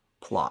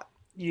plot.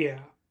 Yeah.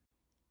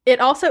 It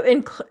also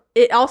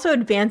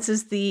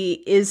advances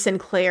the is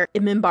Sinclair a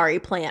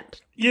Minbari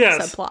plant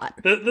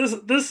subplot.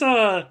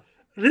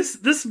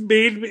 This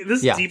made me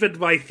deepened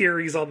my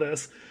theories on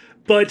this,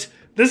 but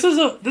this is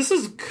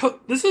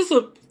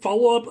a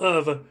follow up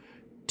of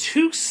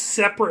two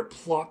separate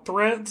plot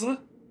threads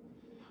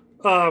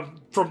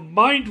from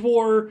Mind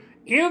War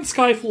and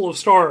Sky Full of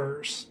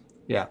Stars.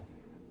 Yeah.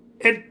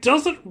 It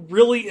doesn't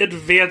really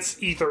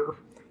advance either.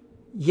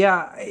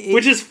 Yeah.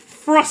 Which is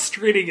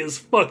frustrating as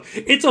fuck.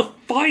 It's a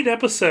fine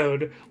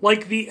episode.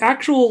 Like, the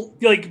actual...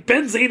 Like,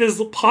 Ben Zane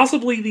is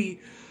possibly the...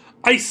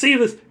 I say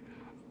this...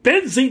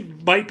 Ben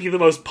Zane might be the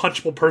most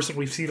punchable person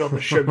we've seen on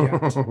the show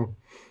yet.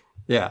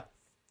 Yeah.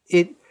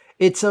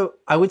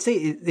 I would say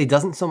it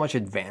doesn't so much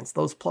advance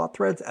those plot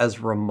threads as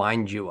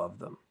remind you of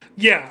them.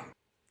 Yeah.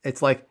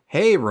 It's like,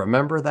 hey,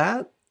 remember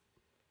that?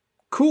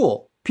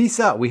 Cool. Peace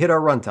out. We hit our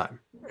runtime.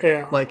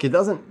 Yeah. Like, it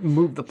doesn't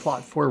move the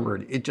plot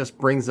forward. It just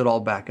brings it all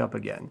back up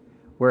again.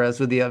 Whereas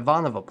with the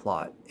Ivanova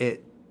plot,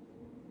 it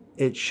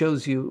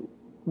shows you...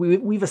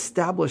 We've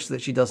established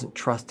that she doesn't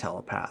trust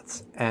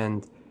telepaths.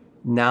 And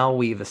now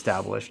we've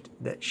established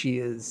that she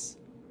is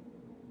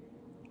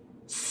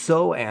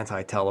so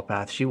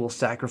anti-telepath, she will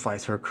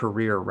sacrifice her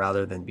career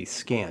rather than be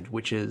scanned,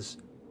 which is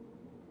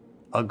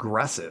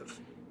aggressive.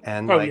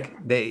 And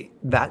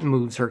that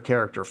moves her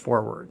character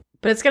forward.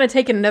 But it's going to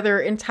take another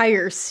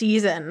entire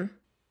season.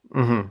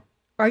 Mm-hmm.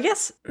 Or I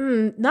guess,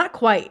 not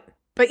quite.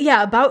 But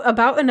yeah,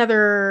 about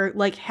another,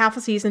 like, half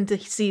a season to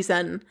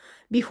season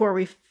before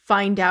we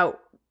find out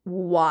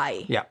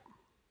why. Yeah.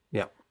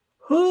 Yeah.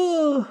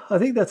 I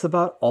think that's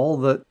about all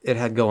that it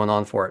had going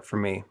on for it for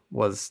me,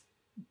 was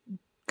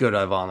good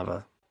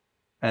Ivanova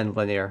and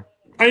Lanier.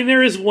 I mean,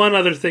 there is one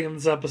other thing in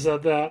this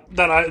episode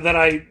that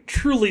I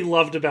truly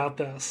loved about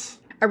this.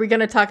 Are we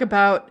going to talk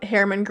about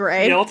Harriman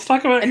Gray? Yeah, let's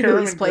talk about and Harriman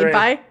who he's played Gray.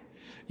 by.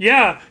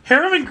 Yeah,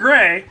 Harriman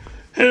Gray,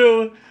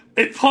 who,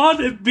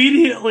 upon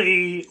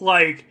immediately,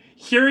 like,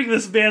 hearing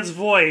this man's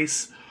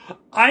voice,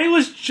 I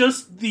was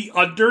just the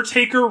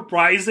Undertaker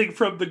rising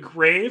from the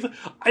grave.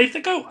 I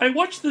think I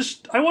watched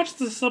this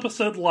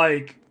episode,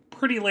 like,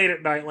 pretty late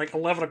at night, like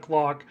 11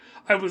 o'clock.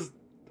 I was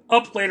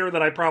up later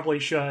than I probably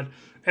should.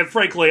 And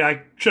frankly,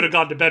 I should have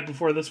gone to bed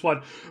before this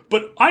one.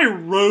 But I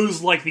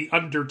rose like the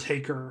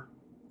Undertaker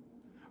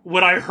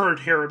when I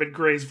heard Harriman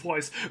Gray's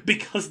voice,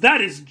 because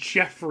that is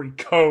Jeffrey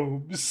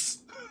Combs.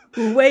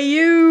 Wayoon!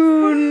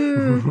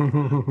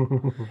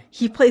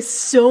 He plays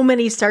so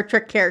many Star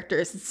Trek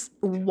characters. It's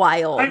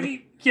wild. I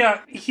mean,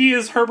 yeah, he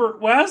is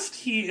Herbert West.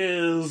 He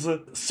is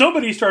so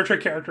many Star Trek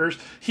characters.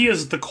 He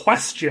is The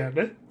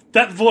Question.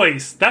 That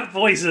voice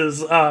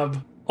is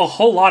a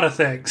whole lot of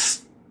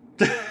things.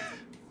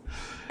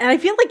 And I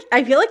feel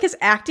like his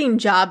acting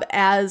job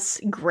as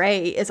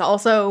Gray is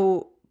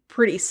also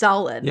pretty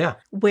solid. Yeah.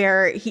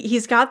 Where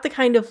he's got the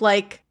kind of,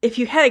 like, if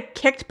you had a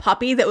kicked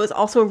puppy that was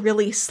also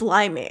really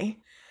slimy.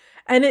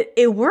 And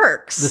it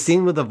works. The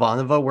scene with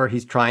Ivanova where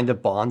he's trying to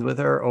bond with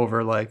her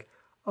over, like,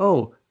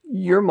 oh,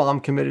 your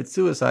mom committed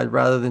suicide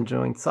rather than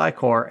join Psi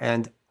Corps,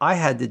 and I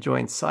had to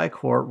join Psi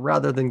Corps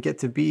rather than get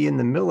to be in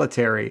the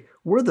military.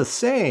 We're the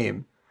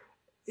same.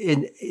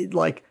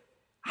 Like,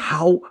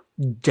 how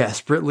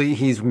desperately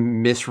he's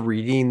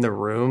misreading the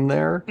room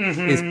there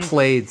is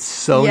played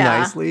so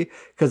nicely,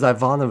 because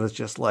Ivanova's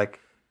just like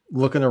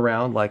looking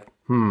around like,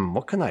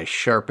 what can I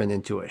sharpen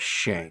into a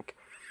shank?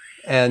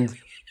 And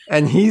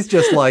he's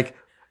just like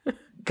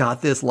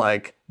got this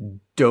like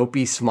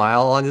dopey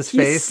smile on his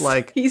face,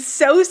 like he's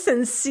so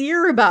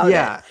sincere about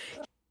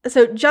it.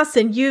 So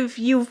Justin,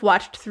 you've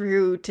watched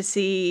through to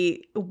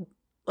see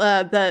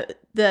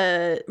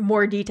the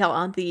more detail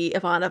on the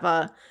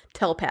Ivanova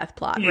telepath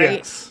plot, right?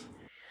 Yes.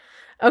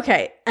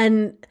 Okay,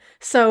 and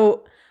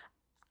so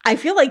I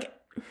feel like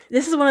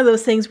this is one of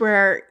those things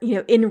where, you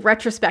know, in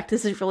retrospect,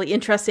 this is really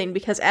interesting,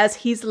 because as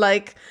he's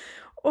like,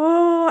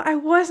 oh, I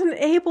wasn't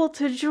able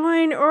to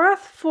join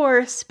Earth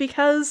Force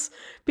because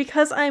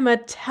I'm a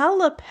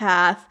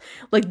telepath.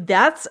 Like,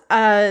 that's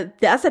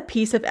a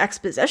piece of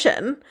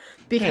exposition,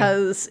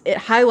 because it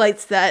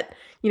highlights that,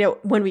 you know,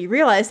 when we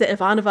realize that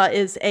Ivanova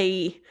is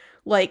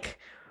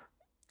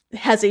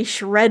has a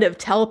shred of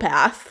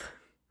telepath,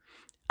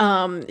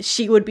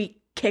 she would be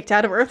kicked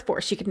out of Earth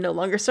Force. She could no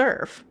longer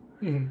serve.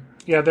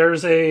 Yeah,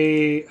 there's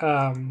a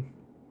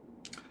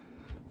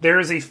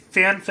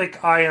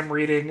fanfic I am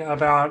reading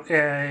about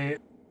a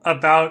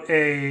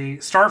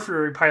Star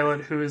Fury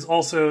pilot who is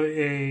also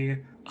a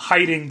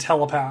hiding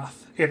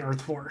telepath in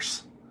Earth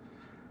Force.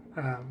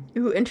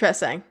 Ooh,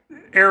 interesting.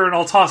 Aaron,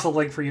 I'll toss a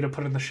link for you to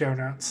put in the show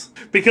notes,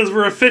 because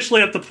we're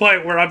officially at the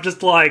point where I'm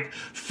just like,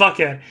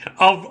 fuck it,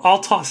 I'll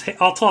toss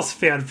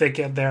fanfic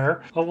in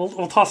there.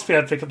 We'll toss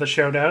fanfic in the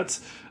show notes.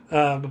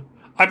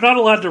 I'm not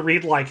allowed to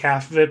read like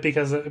half of it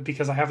because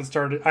I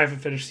haven't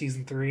finished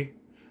season 3,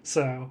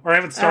 I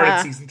haven't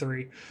started season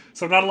 3,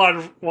 so I'm not allowed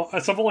to. Well,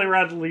 so I'm only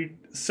allowed to read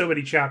so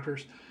many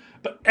chapters.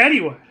 But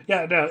anyway,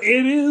 yeah, no,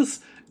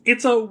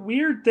 it's a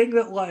weird thing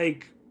that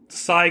like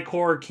Psi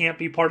Corps can't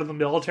be part of the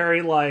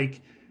military. Like,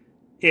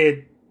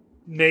 it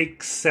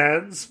makes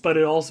sense, but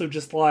it also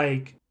just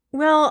like,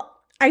 well,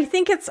 I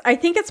think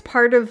it's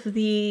part of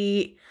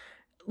the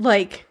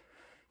like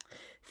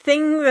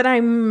thing that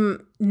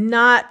I'm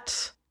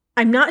not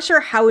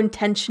sure how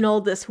intentional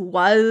this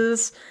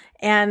was,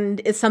 and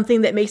it's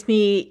something that makes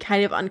me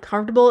kind of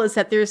uncomfortable, is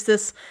that there's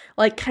this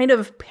like kind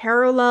of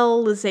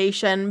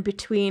parallelization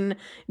between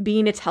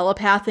being a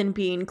telepath and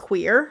being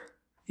queer.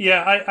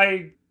 Yeah,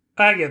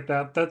 I get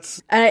that.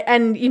 That's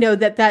and you know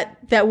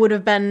that would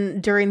have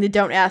been during the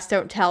Don't Ask,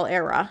 Don't Tell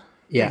era.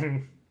 Yeah.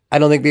 Mm-hmm. I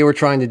don't think they were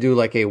trying to do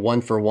like a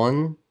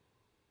 1-for-1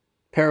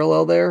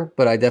 parallel there,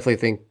 but I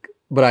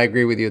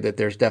agree with you that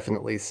there's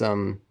definitely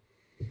some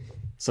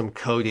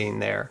coding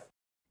there.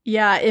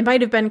 Yeah, it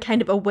might have been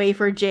kind of a way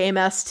for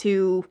JMS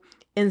to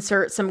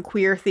insert some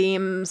queer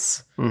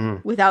themes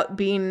without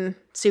being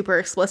super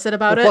explicit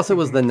about it. Plus, it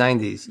was the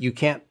 90s. You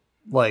can't,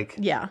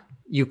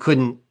 you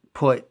couldn't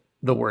put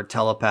the word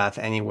telepath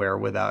anywhere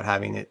without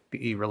having it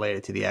be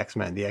related to the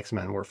X-Men. The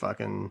X-Men were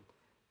fucking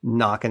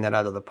knocking it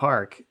out of the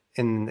park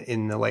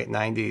in the late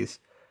 90s.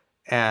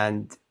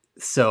 And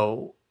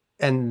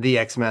the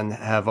X-Men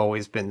have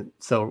always been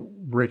so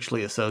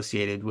richly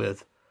associated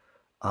with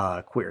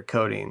queer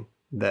coding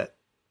that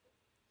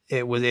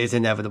it's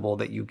inevitable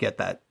that you get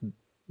that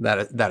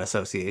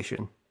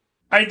association.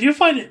 I do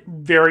find it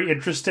very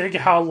interesting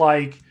how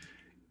like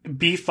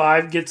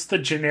B5 gets the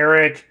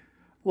generic,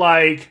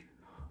 like,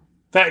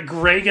 that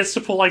Gray gets to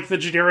pull like the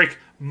generic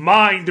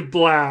mind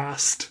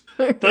blast.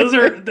 Those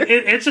are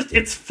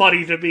it's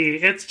funny to me.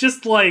 It's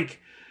just like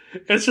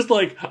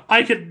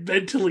I could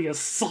mentally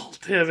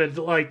assault him, and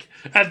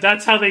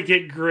that's how they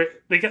get Gray.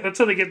 That's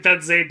how they get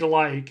Ben Zane to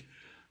like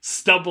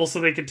stumble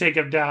so they can take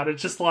him down.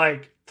 It's just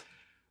like,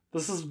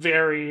 this is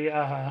very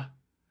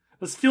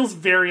this feels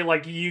very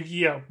like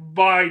Yu-Gi-Oh!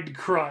 Mind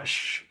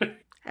Crush.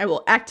 I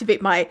will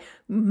activate my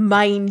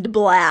mind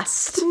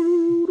blast.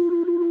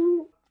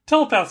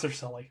 Telepaths are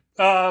silly.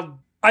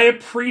 I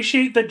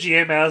appreciate that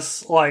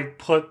GMS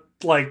put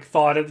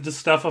thought into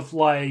stuff of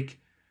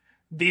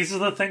these are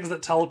the things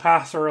that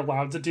telepaths are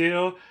allowed to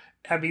do,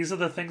 and these are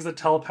the things that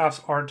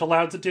telepaths aren't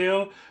allowed to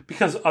do,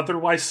 because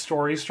otherwise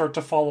stories start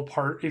to fall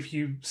apart if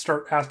you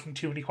start asking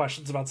too many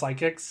questions about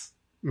psychics.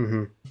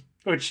 Mm-hmm.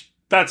 Which,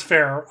 that's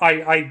fair.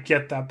 I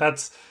get that.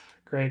 That's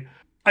great.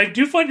 I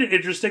do find it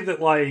interesting that,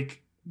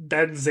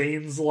 Ben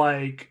Zane's,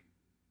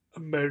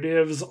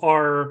 motives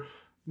are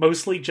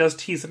mostly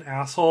just he's an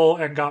asshole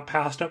and got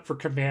passed up for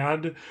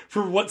command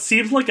for what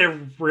seems like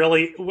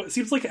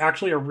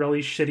actually a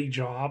really shitty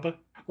job.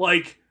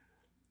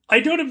 I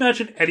don't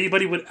imagine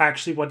anybody would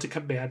actually want to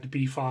command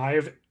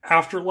B5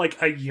 after,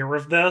 a year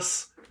of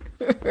this.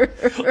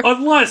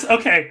 unless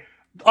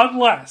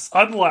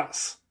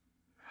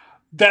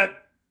that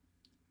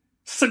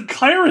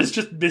Sinclair is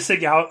just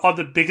missing out on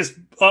the biggest,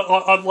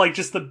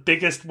 just the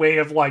biggest way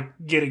of,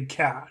 getting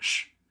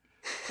cash.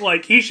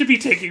 He should be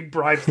taking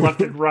bribes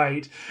left and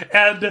right.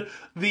 And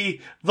the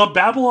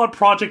Babylon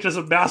Project is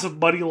a massive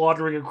money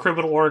laundering and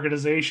criminal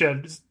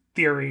organization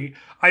theory.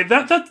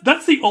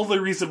 That's the only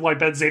reason why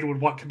Ben Zane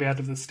would want command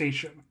of this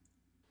station.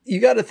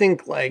 You got to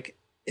think,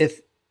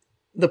 if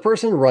the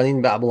person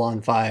running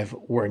Babylon 5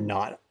 were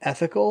not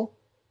ethical,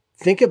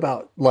 think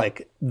about,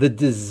 the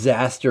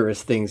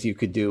disastrous things you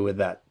could do with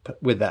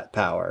that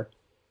power.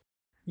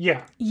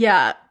 Yeah.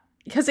 Yeah.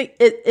 Because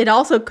it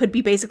also could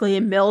be basically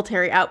a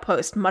military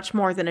outpost much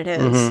more than it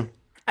is. Mm-hmm.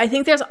 I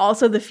think there's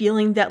also the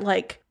feeling that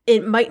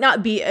it might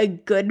not be a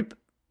good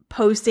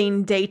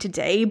posting day to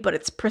day, but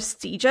it's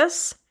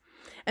prestigious.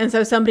 And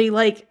so somebody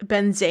like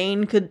Ben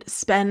Zane could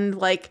spend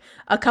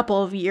a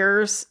couple of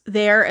years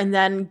there and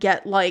then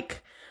get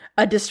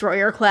a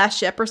destroyer class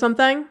ship or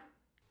something.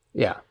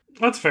 Yeah.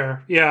 That's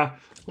fair. Yeah.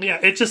 Yeah.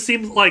 It just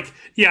seems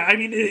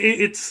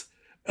it's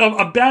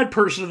a bad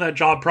person in that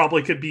job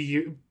probably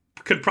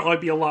could probably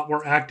be a lot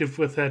more active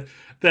with it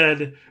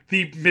than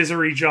the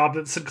misery job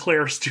that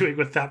Sinclair's doing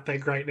with that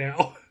thing right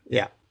now.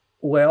 Yeah.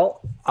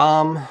 Well,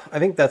 I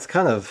think that's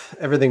kind of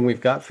everything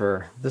we've got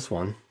for this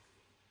one.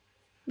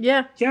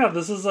 Yeah. Yeah,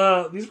 this is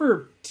these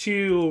were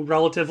two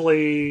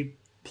relatively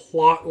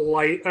plot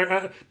light,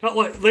 not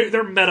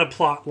they're meta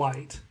plot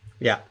light.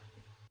 Yeah.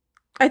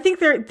 I think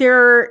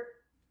they're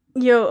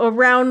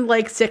around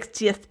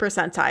 60th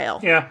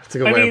percentile. Yeah. That's a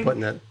good way of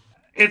putting it.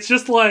 It's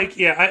just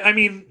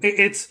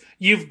it's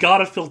you've got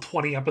to fill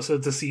 20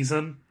 episodes a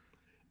season,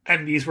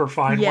 and these were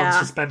fine ones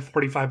to spend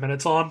 45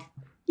 minutes on.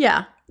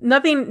 Yeah,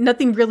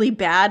 nothing really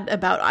bad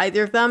about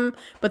either of them,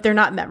 but they're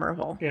not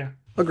memorable. Yeah,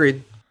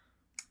 agreed.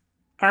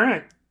 All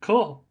right,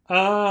 cool.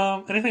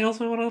 Anything else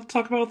we want to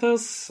talk about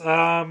this?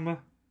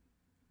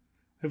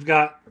 We've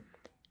got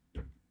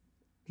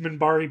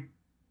Minbari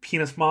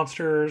penis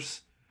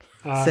monsters.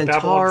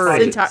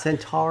 Centauri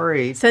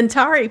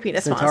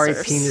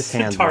penis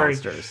hand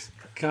monsters.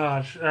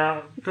 Gosh,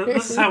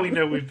 this is how we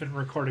know we've been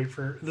recording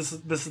for this.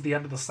 This is the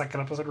end of the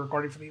second episode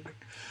recording for the evening.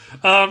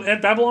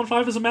 And Babylon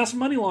 5 is a massive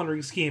money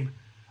laundering scheme.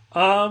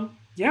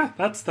 Yeah,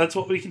 that's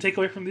what we can take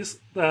away from these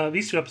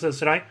two episodes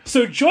tonight.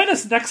 So join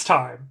us next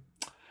time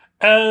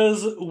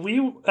as we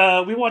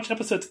watch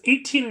episodes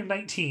 18 and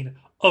 19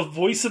 of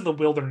Voice in the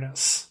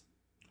Wilderness.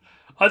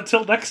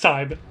 Until next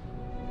time,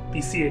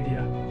 be seeing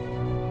ya.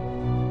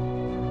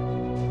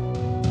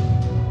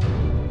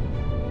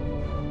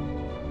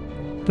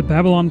 The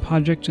Babylon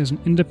Project is an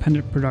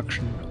independent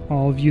production.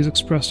 All views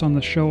expressed on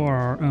the show are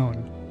our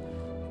own.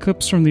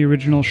 Clips from the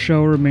original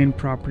show remain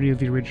property of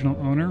the original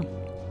owner.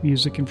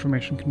 Music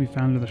information can be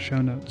found in the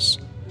show notes.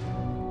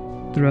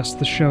 The rest of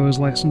the show is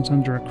licensed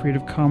under a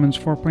Creative Commons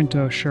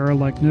 4.0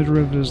 share-alike no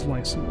derivatives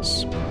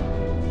license.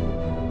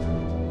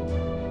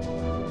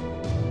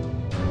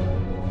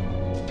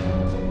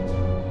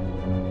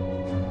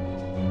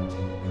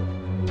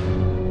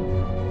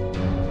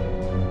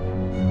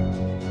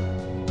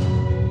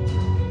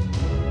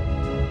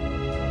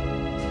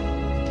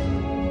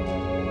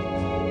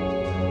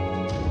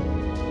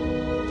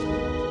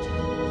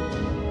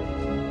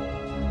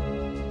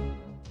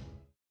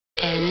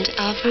 End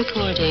of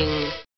recording.